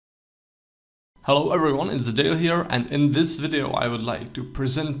Hello everyone, it's Dale here, and in this video I would like to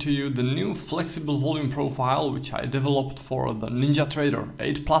present to you the new flexible volume profile which I developed for the NinjaTrader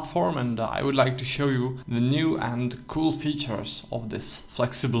 8 platform, and I would like to show you the new and cool features of this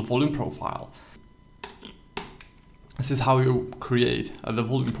flexible volume profile. This is how you create the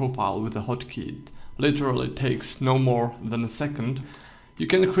volume profile with a hotkey. It literally takes no more than a second. You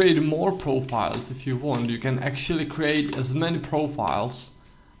can create more profiles if you want. You can actually create as many profiles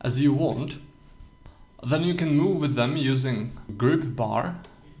as you want. Then you can move with them using grip bar.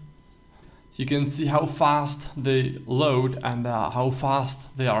 You can see how fast they load and how fast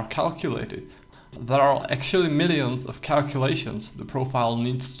they are calculated. There are actually millions of calculations the profile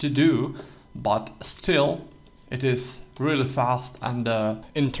needs to do, but still it is really fast and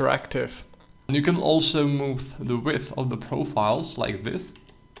interactive. And you can also move the width of the profiles like this.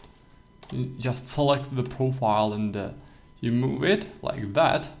 You just select the profile and you move it like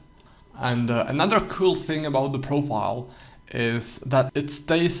that. And another cool thing about the profile is that it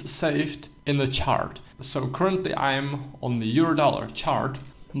stays saved in the chart. So currently I'm on the euro-dollar chart,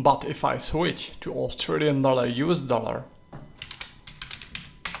 but if I switch to Australian dollar, US dollar,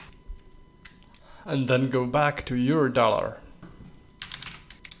 and then go back to euro-dollar,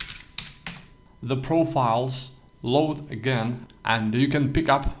 the profiles load again and you can pick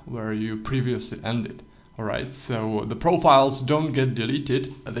up where you previously ended. Alright, so the profiles don't get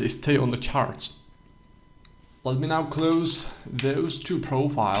deleted, they stay on the charts. Let me now close those two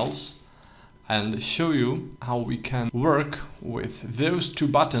profiles and show you how we can work with those two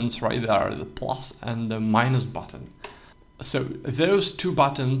buttons right there, the plus and the minus button. So those two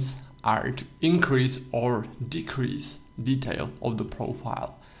buttons are to increase or decrease detail of the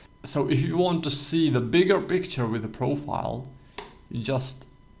profile. So if you want to see the bigger picture with the profile, you just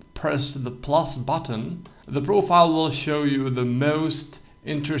press the plus button. The profile will show you the most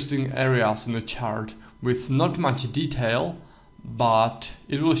interesting areas in the chart with not much detail, but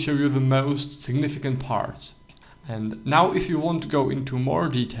it will show you the most significant parts. And now if you want to go into more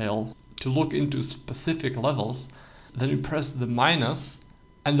detail, to look into specific levels, then you press the minus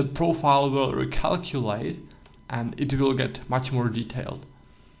and the profile will recalculate and it will get much more detailed.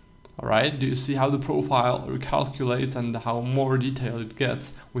 Alright, do you see how the profile recalculates and how more detailed it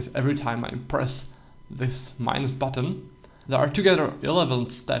gets with every time I press this minus button? There are together 11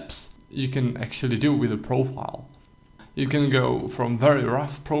 steps you can actually do with a profile. You can go from very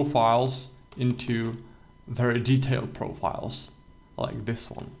rough profiles into very detailed profiles, like this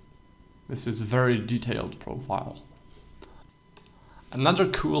one. This is a very detailed profile. Another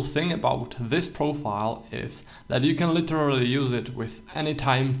cool thing about this profile is that you can literally use it with any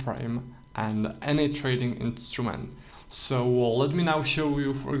time frame and any trading instrument. So let me now show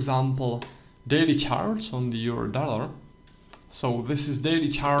you, for example, daily charts on the euro-dollar. So this is daily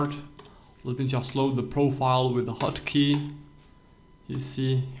chart. Let me just load the profile with the hotkey. You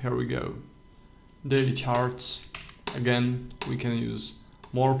see, here we go. Daily charts. Again, we can use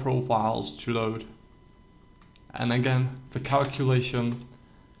more profiles to load. And again, the calculation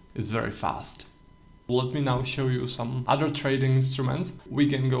is very fast. Let me now show you some other trading instruments. We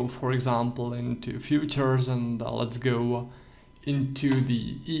can go, for example, into futures, and let's go into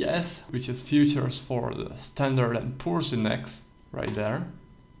the ES, which is futures for the Standard & Poor's index, right there.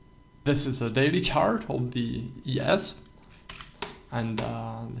 This is a daily chart of the ES, and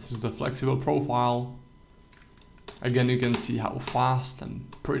this is the flexible profile. Again, you can see how fast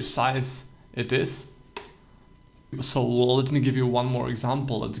and precise it is. So let me give you one more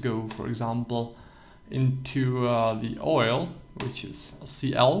example. Let's go, for example, into the oil, which is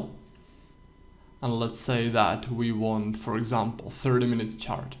CL. And let's say that we want, for example, 30-minute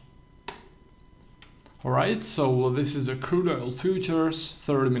chart. Alright, so this is a crude oil futures,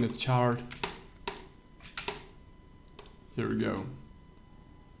 30-minute chart. Here we go.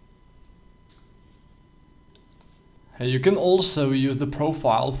 You can also use the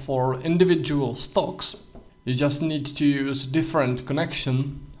profile for individual stocks. You just need to use different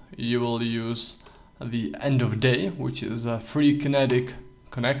connection. You will use the end of day, which is a free kinetic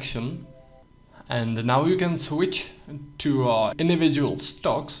connection. And now you can switch to individual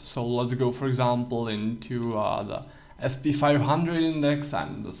stocks. So let's go, for example, into the SP 500 index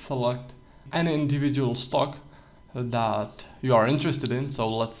and select any individual stock that you are interested in. So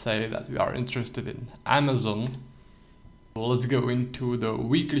let's say that we are interested in Amazon. Let's go into the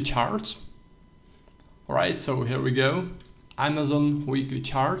weekly charts. Alright, so here we go, Amazon weekly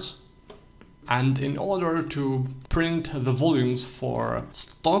charts. And in order to print the volumes for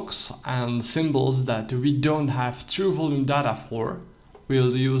stocks and symbols that we don't have true volume data for,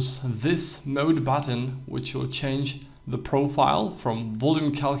 we'll use this mode button, which will change the profile from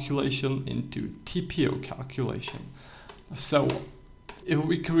volume calculation into TPO calculation. So if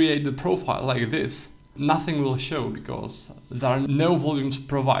we create the profile like this, nothing will show because there are no volumes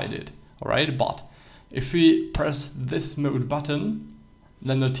provided, alright? But if we press this mode button,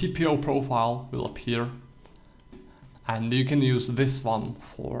 then the TPO profile will appear, and you can use this one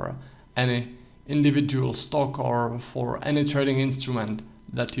for any individual stock or for any trading instrument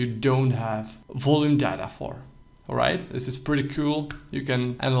that you don't have volume data for. Alright, this is pretty cool. You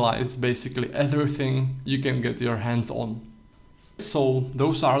can analyze basically everything you can get your hands on. So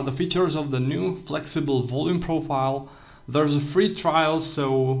those are the features of the new flexible volume profile. There's a free trial,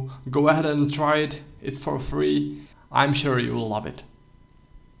 so go ahead and try it. It's for free. I'm sure you will love it.